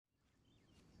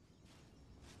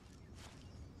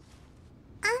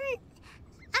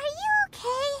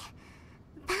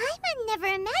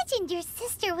imagined your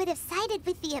sister would have sided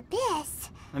with the Abyss.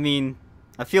 I mean,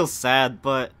 I feel sad,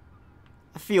 but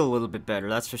I feel a little bit better,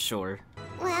 that's for sure.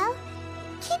 Well,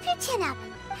 keep your chin up.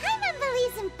 Paimon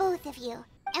believes in both of you.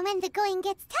 And when the going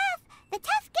gets tough, the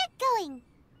tough get going.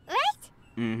 Right?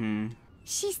 Mm-hmm.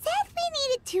 She said we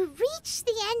needed to reach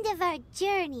the end of our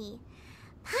journey.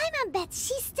 Paimon bets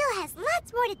she still has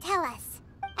lots more to tell us.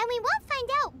 And we won't find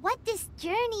out what this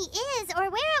journey is or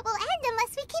where it will end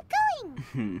unless we keep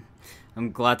going.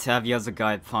 I'm glad to have you as a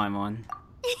guide, Paimon.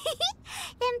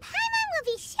 Then Paimon will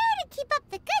be sure to keep up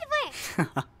the good work.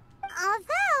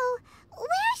 Although,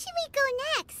 where should we go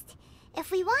next?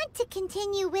 If we want to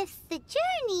continue with the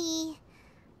journey...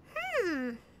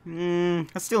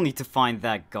 I still need to find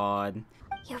that god.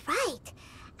 You're right.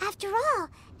 After all,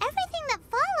 everything that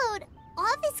followed,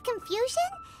 all this confusion,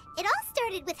 it all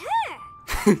started with her.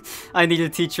 I need to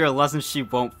teach her a lesson she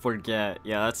won't forget.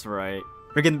 Yeah, that's right.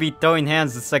 We're gonna be throwing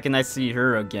hands the second I see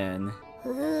her again.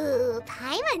 Ooh,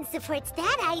 Paimon supports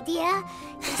that idea.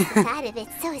 Just the thought of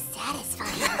it's so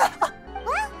satisfying.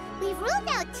 Well, we've ruled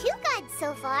out 2 gods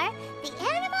so far, the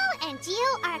Animal and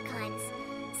Geo Archons.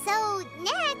 So,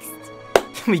 next...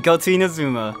 We go to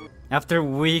Inazuma. After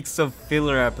weeks of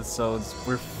filler episodes,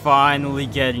 we're finally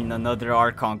getting another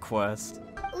Archon quest.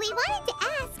 We wanted to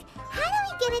ask, how do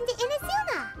we get into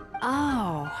Inazuma?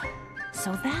 Oh,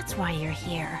 so that's why you're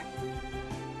here.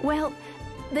 Well,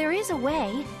 there is a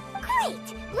way.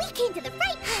 Great! We came to the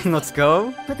right place! Let's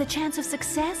go. But the chance of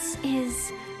success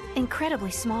is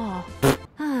incredibly small.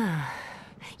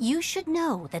 You should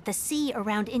know that the sea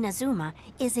around Inazuma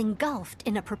is engulfed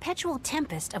in a perpetual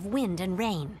tempest of wind and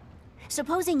rain.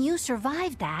 Supposing you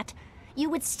survived that, you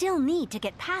would still need to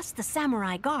get past the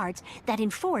samurai guards that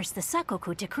enforce the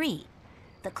Sakoku Decree,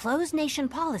 the closed nation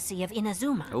policy of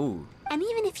Inazuma. Ooh. And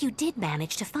even if you did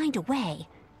manage to find a way,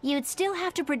 you'd still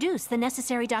have to produce the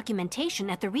necessary documentation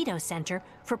at the Rito Center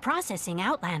for processing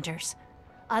Outlanders.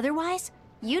 Otherwise,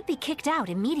 you'd be kicked out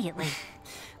immediately.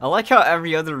 I like how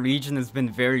every other region has been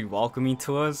very welcoming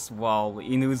to us, while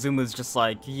Inuzuma's just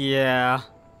like, yeah,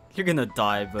 you're gonna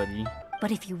die, buddy.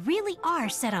 But if you really are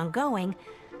set on going,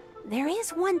 there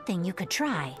is one thing you could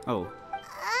try. Oh.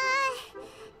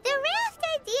 The raft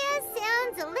idea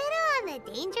sounds a little on the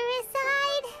dangerous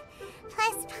side.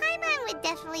 Plus, Paimon would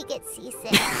definitely get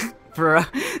seasick. Bruh,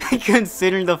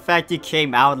 considering the fact you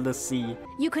came out of the sea.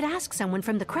 You could ask someone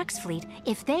from the Crux Fleet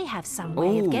if they have some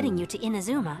way of getting you to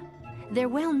Inazuma. They're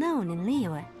well known in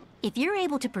Liyue. If you're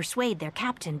able to persuade their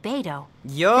captain, Beidou,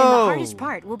 then the hardest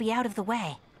part will be out of the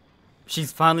way.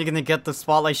 She's finally gonna get the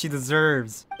spotlight she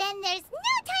deserves. Then there's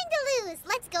no time to lose.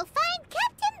 Let's go find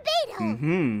Captain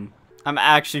Beidou. I'm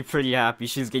actually pretty happy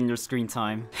she's getting her screen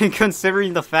time.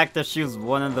 Considering the fact that she was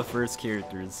one of the first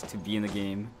characters to be in the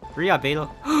game. Hurry up, Beidou.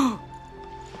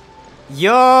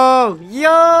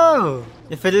 Yo!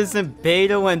 If it isn't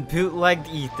Beidou and bootlegged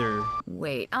Ether.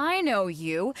 Wait, I know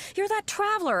you. You're that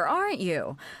traveler, aren't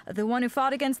you? The one who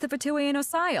fought against the Fatui and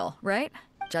Osile, right?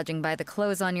 Judging by the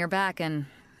clothes on your back and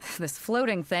this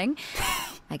floating thing,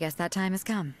 I guess that time has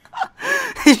come.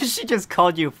 She just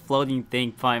called you a floating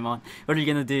thing, Paimon. What are you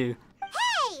gonna do?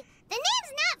 Hey! The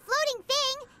name's not Floating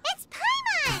Thing! It's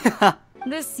Paimon!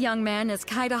 This young man is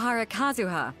Kaidahara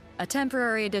Kazuha, a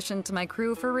temporary addition to my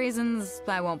crew for reasons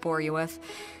I won't bore you with.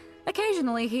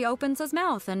 Occasionally, he opens his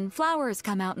mouth and flowers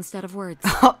come out instead of words.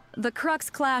 The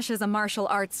Crux Clash is a martial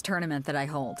arts tournament that I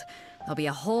hold. There'll be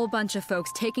a whole bunch of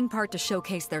folks taking part to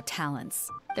showcase their talents.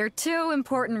 There are 2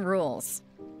 important rules.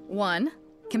 1,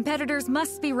 competitors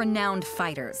must be renowned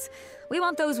fighters. We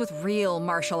want those with real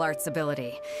martial arts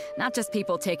ability, not just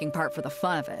people taking part for the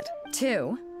fun of it.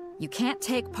 2, you can't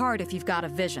take part if you've got a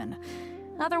vision.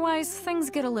 Otherwise,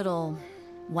 things get a little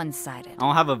one-sided. I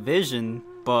don't have a vision,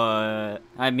 but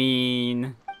I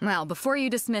mean... Well, before you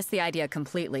dismiss the idea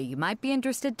completely, you might be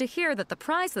interested to hear that the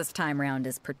prize this time round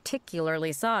is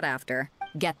particularly sought after.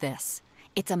 Get this.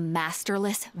 It's a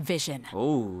masterless vision.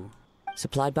 Oh.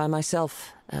 Supplied by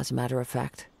myself, as a matter of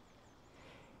fact.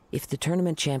 If the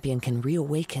tournament champion can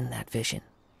reawaken that vision,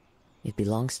 it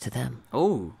belongs to them.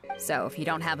 Oh. So if you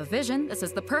don't have a vision, this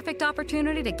is the perfect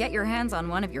opportunity to get your hands on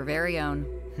one of your very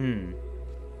own.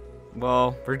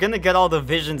 Well, we're gonna get all the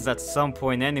visions at some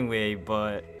point anyway,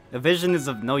 but a vision is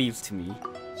of no use to me.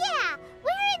 Yeah,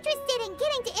 we're interested in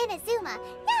getting to Inazuma,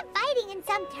 not fighting in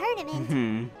some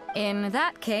tournament. In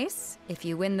that case, if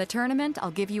you win the tournament,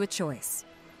 I'll give you a choice.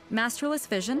 Masterless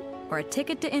vision, or a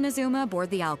ticket to Inazuma aboard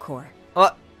the Alcor.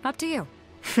 Up to you.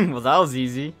 Well, that was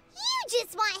easy. You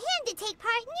just want him to take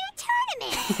part in your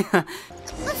tournament!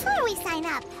 Before we sign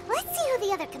up, let's see who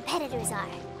the other competitors are.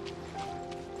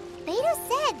 Beidou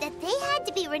said that they had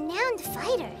to be renowned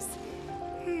fighters.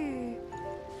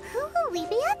 Who will we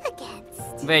be up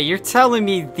against? Wait, you're telling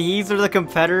me these are the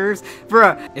competitors?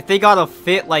 Bruh, if they got a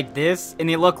fit like this, and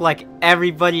they look like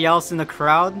everybody else in the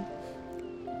crowd?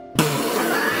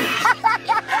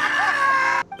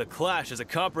 The Clash is a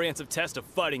comprehensive test of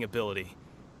fighting ability.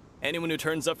 Anyone who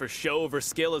turns up for show over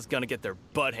skill is gonna get their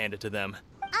butt handed to them.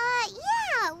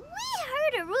 Yeah, we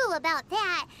heard a rule about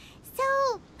that.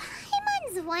 So,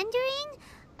 Paimon's wondering,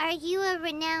 are you a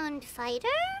renowned fighter?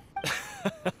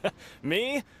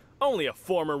 Me? Only a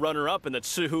former runner-up in the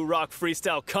Chihu Rock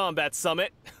Freestyle Combat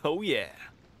Summit. Oh yeah.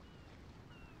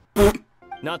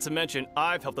 Not to mention,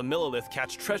 I've helped the Millilith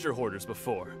catch treasure hoarders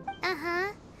before.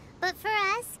 Uh-huh. But for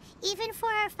us, even 4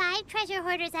 or 5 treasure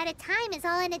hoarders at a time is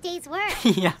all in a day's work.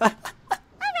 Yeah.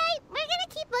 Alright, we're gonna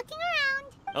keep looking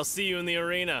around. I'll see you in the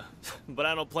arena, but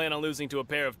I don't plan on losing to a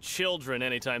pair of children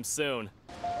anytime soon.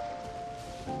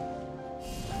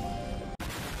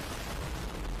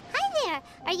 Hi there,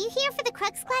 are you here for the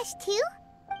Crux Clash too?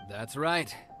 That's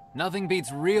right. Nothing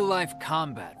beats real-life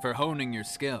combat for honing your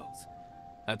skills.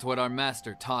 That's what our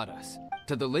master taught us.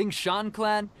 To the Ling Shan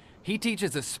clan, he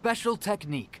teaches a special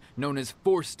technique known as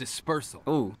force dispersal.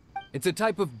 Ooh. It's a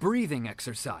type of breathing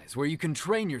exercise where you can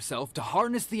train yourself to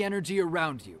harness the energy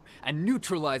around you and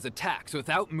neutralize attacks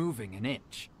without moving an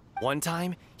inch. One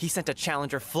time, he sent a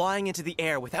challenger flying into the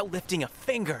air without lifting a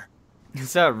finger.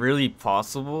 Is that really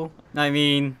possible? I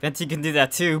mean, Venti can do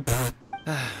that too.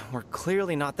 We're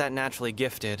clearly not that naturally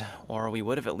gifted, or we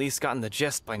would have at least gotten the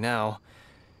gist by now.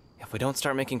 If we don't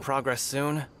start making progress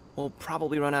soon, we'll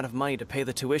probably run out of money to pay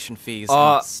the tuition fees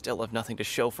and still have nothing to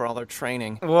show for all our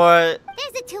training. What?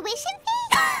 There's a tuition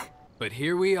fee? But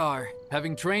here we are,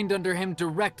 having trained under him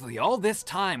directly all this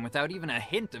time without even a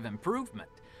hint of improvement.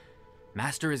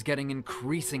 Master is getting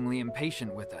increasingly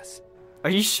impatient with us. Are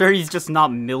you sure he's just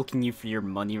not milking you for your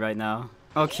money right now?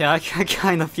 Okay, I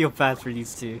kind of feel bad for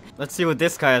these two. Let's see what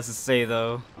this guy has to say,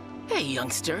 though. Hey,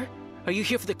 youngster. Are you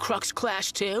here for the Crux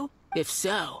Clash, too? If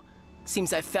so,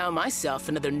 seems I found myself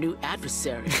another new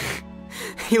adversary.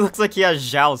 He looks like he has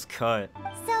Zhao's cut.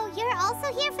 So you're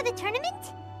also here for the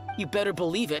tournament? You better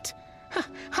believe it.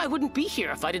 I wouldn't be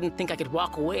here if I didn't think I could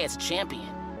walk away as a champion.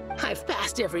 I've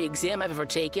passed every exam I've ever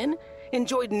taken,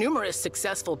 enjoyed numerous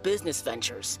successful business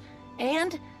ventures,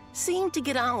 and seem to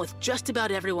get on with just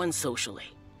about everyone socially.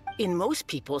 In most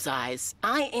people's eyes,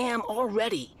 I am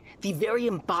already the very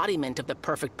embodiment of the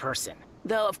perfect person.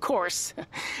 Though, of course,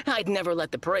 I'd never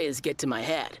let the praise get to my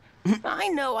head. I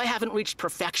know I haven't reached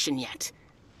perfection yet,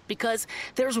 because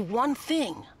there's one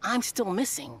thing I'm still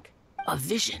missing. A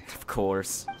vision. Of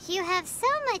course. You have so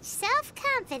much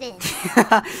self-confidence.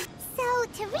 So,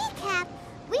 to recap,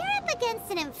 we're up against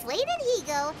an inflated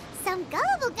ego, some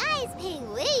gullible guys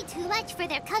paying way too much for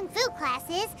their kung fu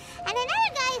classes, and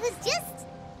another guy who's just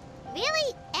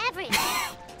really average.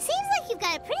 Seems like you've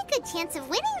got a pretty good chance of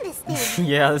winning this thing.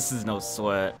 Yeah, this is no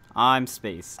sweat. I'm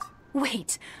spaced.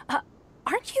 Wait,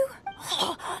 aren't you?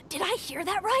 Did I hear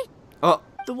that right? Oh.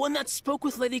 The one that spoke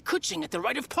with Lady Kuching at the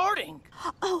rite of parting.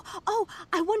 Oh,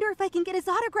 I wonder if I can get his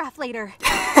autograph later.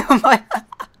 I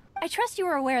trust you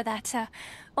are aware that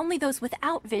only those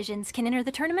without visions can enter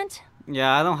the tournament?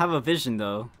 Yeah, I don't have a vision,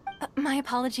 though. My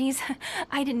apologies.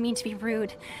 I didn't mean to be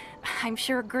rude. I'm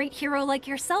sure a great hero like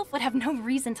yourself would have no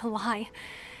reason to lie.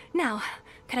 Now,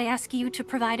 could I ask you to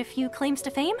provide a few claims to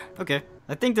fame? Okay.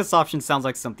 I think this option sounds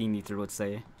like something Neither would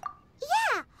say.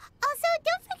 Yeah! Also,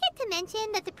 don't forget to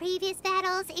mention that the previous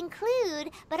battles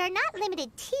include, but are not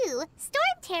limited to,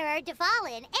 Storm Terror,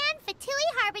 Dvalin, and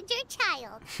Fatui Harbinger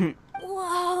Child.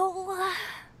 Whoa.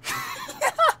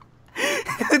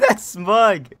 That's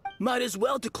smug. Might as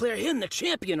well declare him the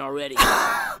champion already.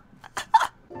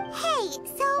 Hey,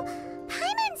 so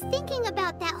Paimon's thinking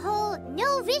about that whole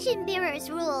no vision bearers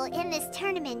rule in this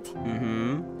tournament.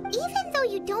 Even though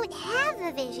you don't have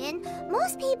a vision,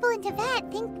 most people in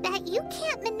Teyvat think that you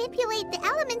can't manipulate the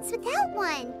elements without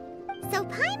one. So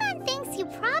Paimon thinks you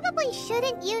probably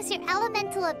shouldn't use your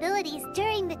elemental abilities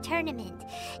during the tournament.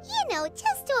 You know,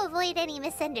 just to avoid any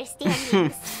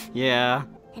misunderstandings. Yeah.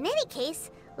 In any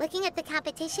case, looking at the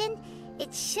competition,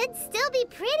 it should still be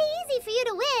pretty easy for you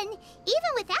to win,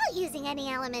 even without using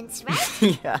any elements,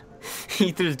 right? Yeah.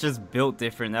 Ether's just built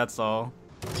different, that's all.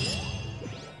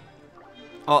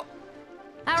 Oh.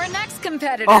 Our next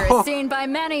competitor is seen by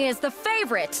many as the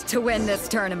favorite to win this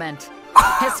tournament.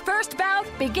 His first bout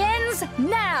begins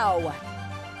now!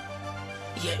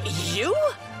 You?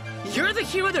 You're the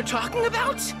hero they're talking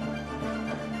about?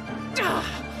 Ugh,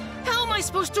 how am I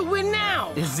supposed to win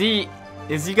now? Is he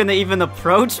gonna even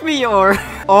approach me, or?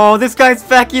 Oh, this guy's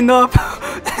backing up!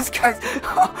 This guy's...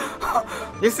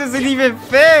 This isn't even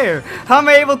fair! How am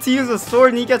I able to use a sword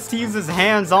and he gets to use his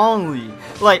hands only?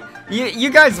 Like,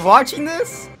 you guys watching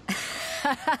this?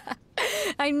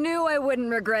 I knew I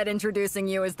wouldn't regret introducing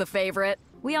you as the favorite.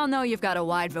 We all know you've got a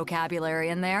wide vocabulary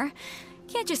in there.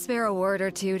 Can't you spare a word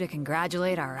or two to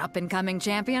congratulate our up-and-coming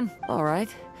champion? All right.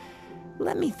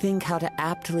 Let me think how to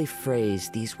aptly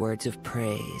phrase these words of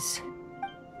praise.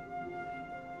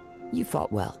 You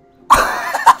fought well.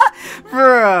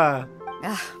 Bruh.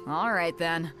 All right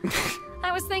then.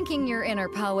 I was thinking your inner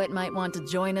poet might want to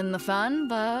join in the fun,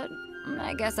 but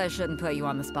I guess I shouldn't put you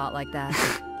on the spot like that.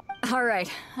 All right,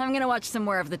 I'm gonna watch some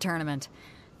more of the tournament.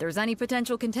 If there's any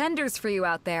potential contenders for you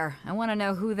out there, I want to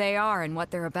know who they are and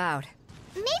what they're about.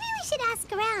 Maybe we should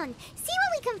ask around, see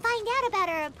what we can find out about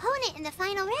our opponent in the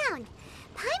final round.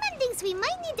 Paimon thinks we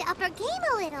might need to up our game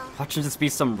a little. Watch him just be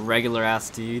some regular ass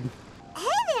dude.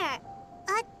 Hey there!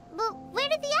 Well, where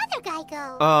did the other guy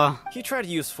go? He tried to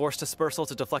use force dispersal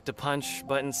to deflect a punch,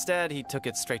 but instead he took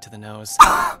it straight to the nose.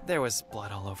 There was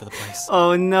blood all over the place.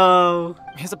 Oh no.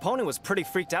 His opponent was pretty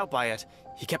freaked out by it.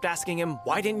 He kept asking him,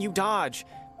 why didn't you dodge?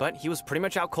 But he was pretty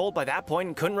much out cold by that point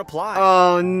and couldn't reply.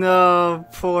 Oh no,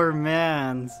 poor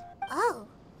man. Oh,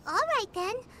 alright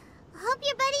then. Hope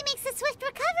your buddy makes a swift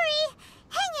recovery.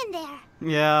 Hang in there.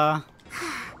 Yeah.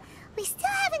 We still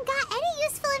haven't got any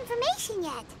useful information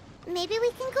yet. Maybe we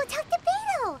can go talk to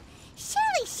Beidou.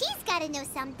 Surely she's gotta know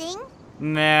something.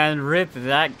 Man, rip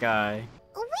that guy.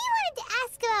 We wanted to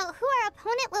ask about who our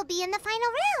opponent will be in the final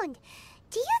round.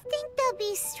 Do you think they'll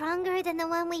be stronger than the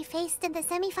one we faced in the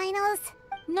semifinals?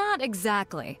 Not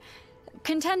exactly.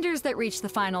 Contenders that reach the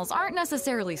finals aren't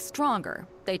necessarily stronger.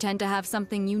 They tend to have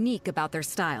something unique about their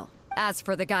style. As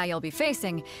for the guy you'll be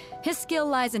facing, his skill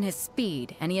lies in his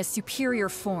speed, and he has superior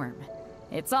form.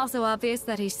 It's also obvious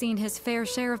that he's seen his fair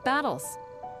share of battles.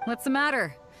 What's the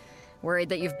matter? Worried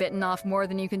that you've bitten off more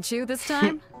than you can chew this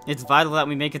time? It's vital that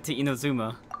we make it to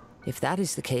Inazuma. If that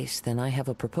is the case, then I have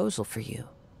a proposal for you.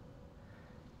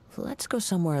 Let's go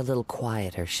somewhere a little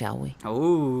quieter, shall we?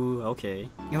 Oh, okay.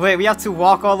 Wait, we have to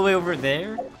walk all the way over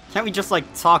there? Can't we just, like,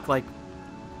 talk, like,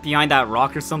 behind that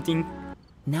rock or something?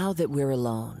 Now that we're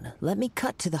alone, let me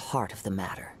cut to the heart of the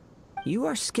matter. You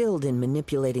are skilled in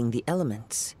manipulating the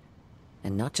elements.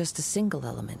 And not just a single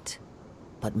element,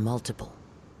 but multiple.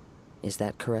 Is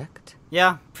that correct?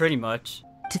 Yeah, pretty much.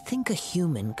 To think a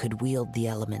human could wield the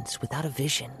elements without a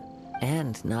vision,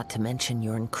 and not to mention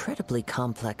your incredibly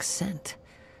complex scent,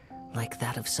 like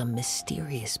that of some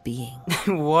mysterious being.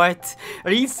 What?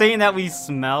 Are you saying that we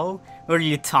smell? Or are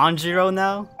you Tanjiro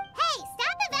now? Hey,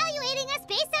 stop evaluating us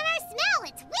based on our smell.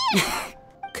 It's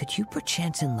weird. Could you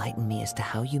perchance enlighten me as to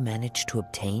how you managed to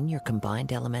obtain your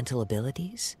combined elemental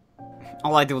abilities?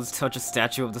 All I did was touch a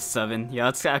statue of the Seven. Yeah,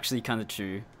 that's actually kind of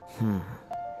true.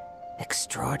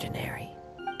 Extraordinary.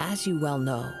 As you well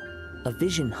know, a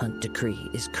vision hunt decree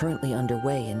is currently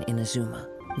underway in Inazuma.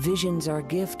 Visions are a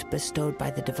gift bestowed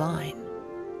by the divine.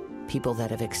 People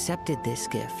that have accepted this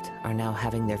gift are now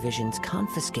having their visions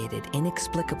confiscated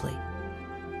inexplicably.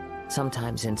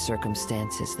 Sometimes in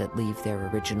circumstances that leave their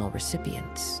original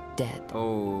recipients dead.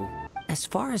 Oh. As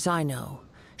far as I know,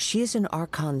 she is an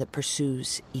archon that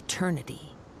pursues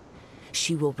eternity.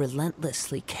 She will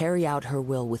relentlessly carry out her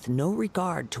will with no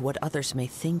regard to what others may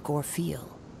think or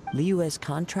feel. Liyue's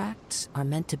contracts are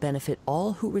meant to benefit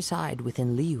all who reside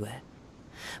within Liyue.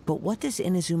 But what does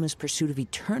Inazuma's pursuit of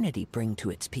eternity bring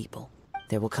to its people?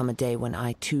 There will come a day when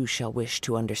I too shall wish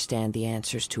to understand the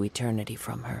answers to eternity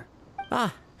from her.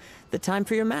 Ah, the time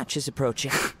for your match is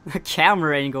approaching. A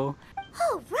camera angle.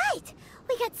 Oh, right.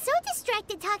 We got so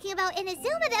distracted talking about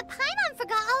Inazuma that Paimon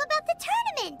forgot all about the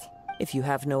tournament. If you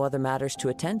have no other matters to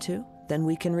attend to, then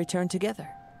we can return together.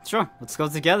 Sure, let's go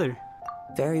together.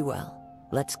 Very well.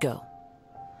 Let's go.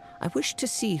 I wish to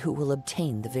see who will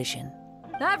obtain the vision.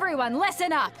 Everyone,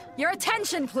 listen up! Your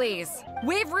attention, please!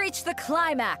 We've reached the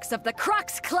climax of the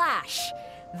Crux Clash!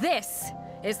 This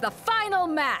is the final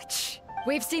match!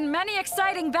 We've seen many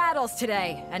exciting battles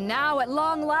today, and now, at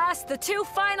long last, the two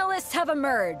finalists have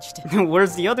emerged.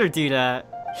 Where's the other dude at?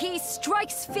 He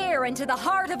strikes fear into the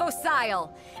heart of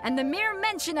Osile, and the mere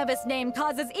mention of his name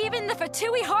causes even the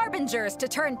Fatui Harbingers to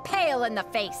turn pale in the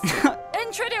face.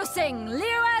 Introducing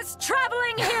Liyue's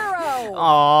traveling hero!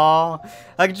 Aww,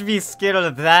 how could you be scared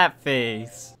of that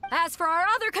face? As for our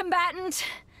other combatant,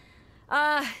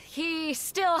 he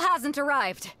still hasn't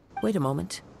arrived. Wait a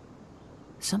moment.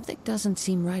 Something doesn't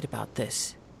seem right about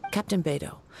this. Captain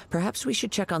Beidou, perhaps we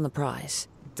should check on the prize.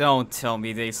 Don't tell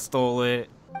me they stole it.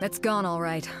 It's gone all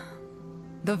right.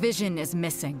 The vision is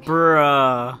missing.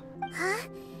 Bruh. Huh?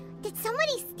 Did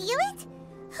somebody steal it?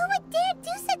 Who would dare do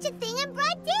such a thing in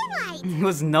broad daylight?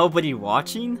 Was nobody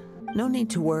watching? No need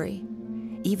to worry.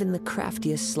 Even the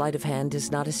craftiest sleight of hand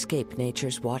does not escape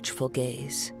nature's watchful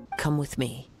gaze. Come with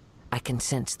me. I can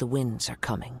sense the winds are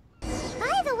coming.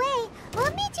 By the way,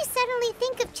 what made you suddenly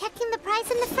think of checking the prize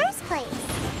in the first place?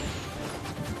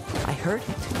 I heard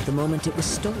it the moment it was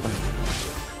stolen.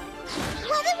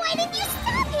 Well, then why didn't you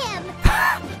stop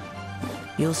him?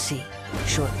 You'll see,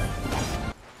 shortly.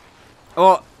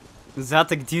 Oh, is that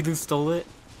the dude who stole it?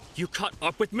 You caught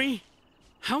up with me?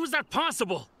 How is that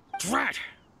possible? Drat!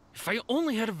 If I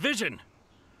only had a vision.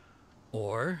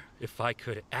 Or, if I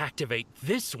could activate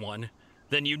this one,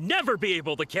 then you'd never be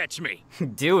able to catch me.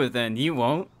 Do it then, you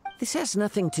won't. This has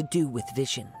nothing to do with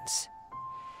visions.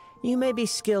 You may be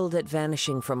skilled at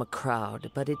vanishing from a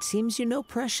crowd, but it seems you know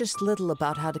precious little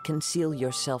about how to conceal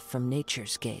yourself from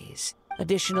nature's gaze.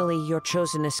 Additionally, your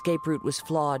chosen escape route was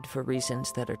flawed for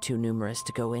reasons that are too numerous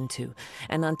to go into.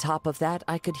 And on top of that,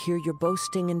 I could hear your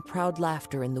boasting and proud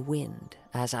laughter in the wind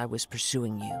as I was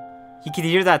pursuing you. You could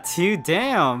hear that too?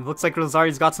 Damn, looks like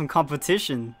Rosari's got some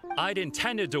competition. I'd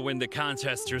intended to win the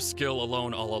contest through skill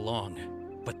alone all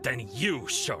along. But then you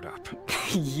showed up.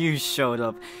 You showed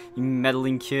up, you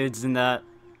meddling kids in that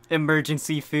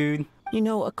emergency food. You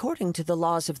know, according to the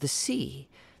laws of the sea,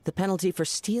 the penalty for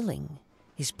stealing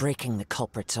is breaking the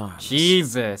culprit's arms.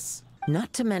 Jesus.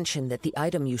 Not to mention that the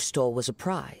item you stole was a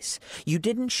prize. You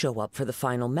didn't show up for the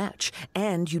final match,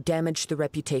 and you damaged the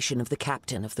reputation of the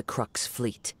captain of the Crux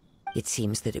fleet. It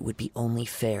seems that it would be only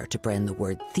fair to brand the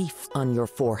word thief on your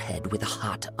forehead with a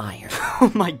hot iron.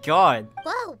 Oh my god.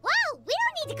 Whoa, whoa, we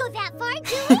don't need to go that far,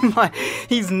 do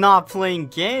we? He's not playing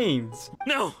games.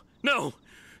 No, no.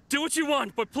 Do what you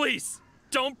want, but please,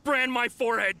 don't brand my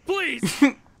forehead, please!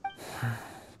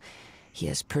 He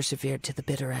has persevered to the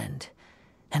bitter end,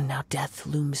 and now death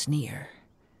looms near.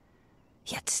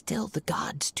 Yet still the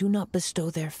gods do not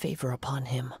bestow their favor upon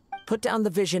him. Put down the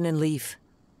vision and leave.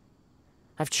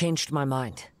 I've changed my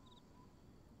mind.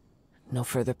 No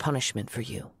further punishment for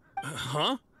you.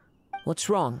 Huh? What's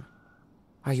wrong?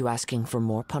 Are you asking for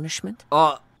more punishment?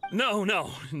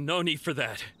 No need for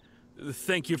that.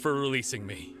 Thank you for releasing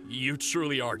me. You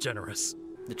truly are generous.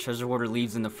 The treasure hoarder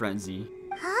leaves in a frenzy.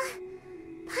 Huh?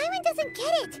 Paimon doesn't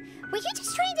get it. Were you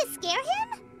just trying to scare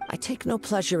him? I take no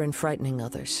pleasure in frightening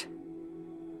others.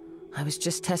 I was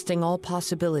just testing all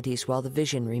possibilities while the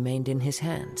vision remained in his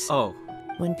hands. Oh.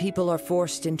 When people are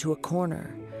forced into a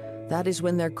corner, that is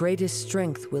when their greatest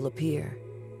strength will appear.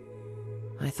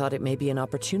 I thought it may be an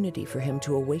opportunity for him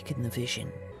to awaken the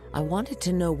vision. I wanted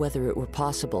to know whether it were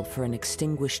possible for an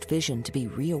extinguished vision to be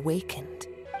reawakened.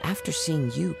 After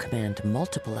seeing you command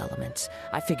multiple elements,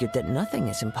 I figured that nothing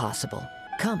is impossible.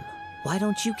 Come, why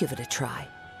don't you give it a try?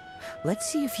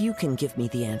 Let's see if you can give me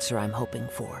the answer I'm hoping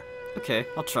for. Okay,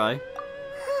 I'll try.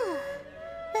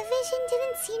 The vision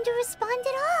didn't seem to respond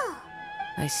at all.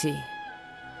 I see.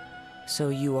 So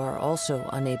you are also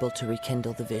unable to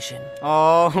rekindle the vision.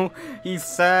 Oh, he's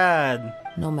sad.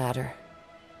 No matter.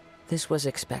 This was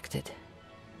expected.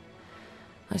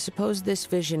 I suppose this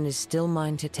vision is still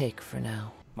mine to take for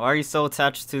now. Why are you so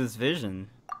attached to this vision?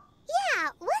 Yeah,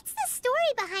 what's the story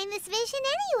behind this vision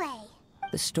anyway?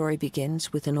 The story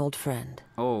begins with an old friend.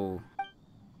 Oh.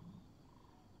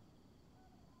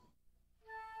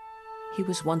 He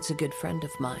was once a good friend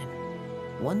of mine.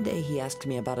 One day he asked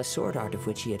me about a sword art of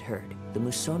which he had heard, the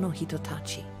Musono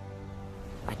Hitotachi.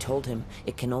 I told him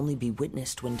it can only be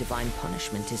witnessed when divine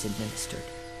punishment is administered.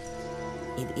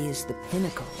 It is the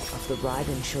pinnacle of the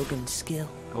Raiden Shogun's skill.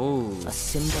 Oh. A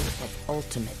symbol of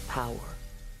ultimate power.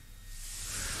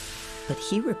 But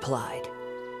he replied,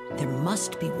 there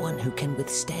must be one who can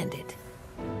withstand it.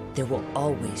 There will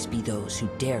always be those who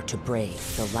dare to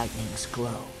brave the lightning's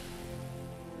glow.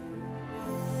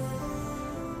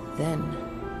 Then,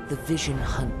 the Vision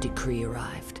Hunt decree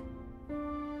arrived.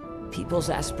 People's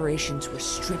aspirations were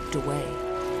stripped away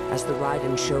as the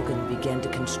Raiden Shogun began to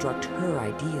construct her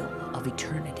ideal of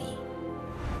eternity.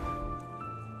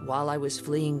 While I was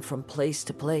fleeing from place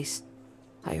to place,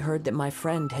 I heard that my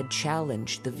friend had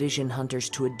challenged the Vision Hunters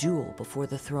to a duel before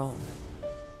the throne.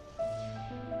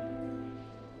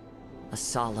 A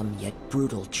solemn yet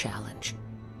brutal challenge.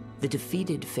 The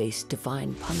defeated face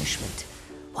divine punishment,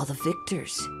 while the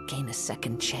victors gain a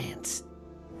second chance.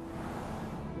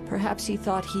 Perhaps he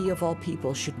thought he of all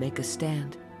people should make a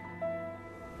stand.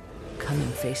 Coming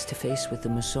face to face with the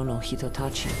Musono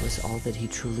Hitotachi was all that he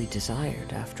truly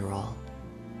desired, after all.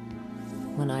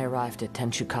 When I arrived at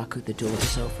Tenshukaku, the duel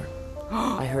was over.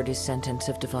 I heard his sentence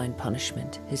of divine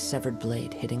punishment, his severed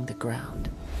blade hitting the ground.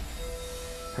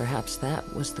 Perhaps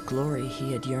that was the glory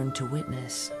he had yearned to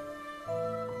witness.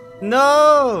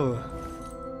 No!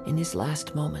 In his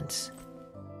last moments,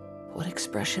 What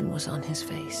expression was on his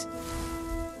face?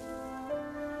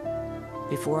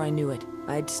 Before I knew it,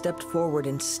 I'd stepped forward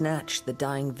and snatched the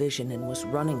dying vision and was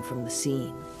running from the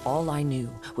scene. All I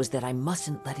knew was that I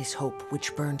mustn't let his hope,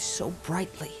 which burned so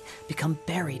brightly, become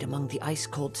buried among the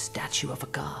ice-cold statue of a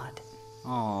god.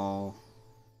 Oh,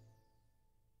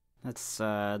 that's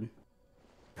sad.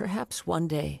 Perhaps one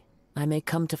day, I may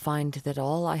come to find that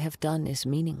all I have done is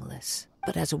meaningless.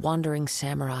 But as a wandering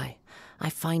samurai, I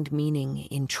find meaning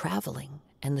in traveling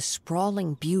and the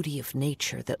sprawling beauty of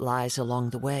nature that lies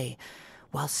along the way,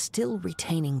 while still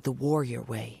retaining the warrior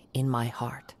way in my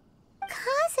heart.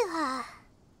 Kazuha!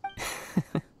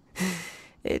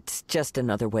 It's just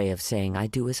another way of saying I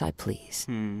do as I please.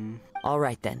 All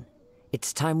right then,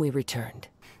 it's time we returned.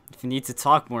 If you need to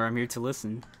talk more, I'm here to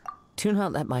listen. Do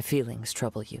not let my feelings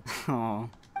trouble you. Oh,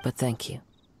 But thank you.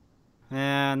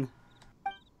 man.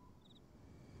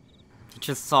 He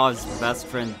just saw his best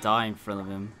friend die in front of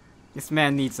him. This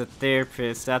man needs a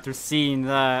therapist after seeing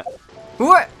that.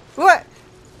 What? What?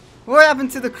 What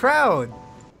happened to the crowd?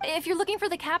 If you're looking for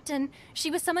the captain, she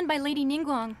was summoned by Lady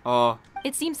Ningguang. Oh.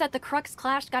 It seems that the Crux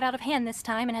clash got out of hand this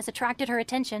time and has attracted her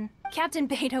attention. Captain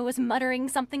Beidou was muttering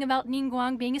something about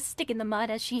Ningguang being a stick in the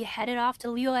mud as she headed off to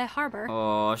Liyue Harbor.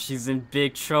 Oh, she's in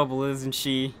big trouble, isn't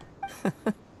she?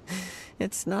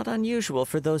 It's not unusual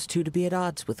for those two to be at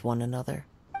odds with one another.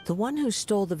 The one who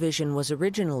stole the vision was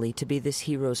originally to be this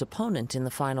hero's opponent in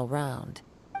the final round.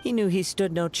 He knew he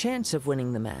stood no chance of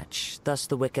winning the match, thus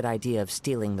the wicked idea of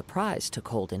stealing the prize took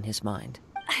hold in his mind.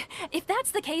 If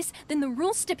that's the case, then the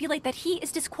rules stipulate that he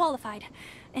is disqualified.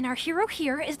 And our hero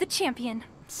here is the champion.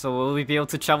 So will we be able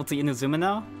to travel to Inazuma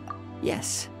now?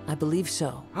 Yes, I believe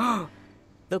so.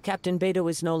 Though Captain Beidou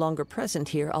is no longer present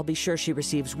here, I'll be sure she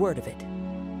receives word of it.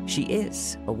 She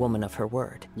is a woman of her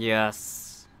word.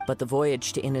 Yes. But the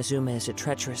voyage to Inazuma is a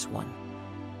treacherous one.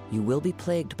 You will be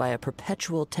plagued by a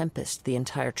perpetual tempest the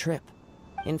entire trip.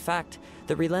 In fact,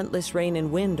 the relentless rain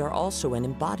and wind are also an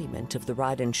embodiment of the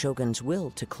Raiden Shogun's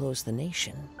will to close the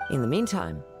nation. In the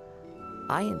meantime,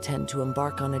 I intend to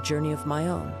embark on a journey of my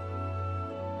own.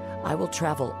 I will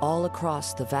travel all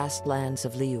across the vast lands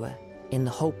of Liyue in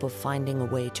the hope of finding a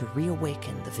way to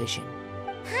reawaken the vision.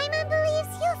 Paimon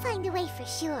believes you'll find a way for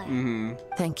sure.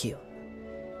 Thank you.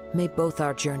 May both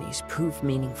our journeys prove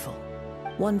meaningful.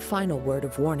 One final word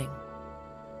of warning.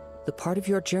 The part of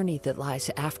your journey that lies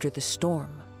after the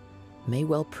storm may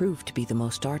well prove to be the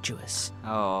most arduous.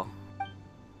 Oh.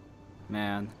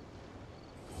 Man.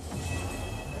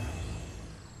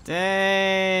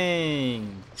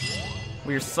 Dang!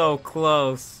 We're so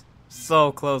close.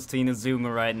 So close to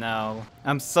Inazuma right now.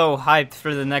 I'm so hyped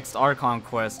for the next Archon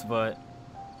quest, but...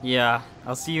 yeah,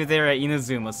 I'll see you there at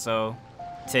Inazuma, so...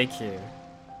 take care.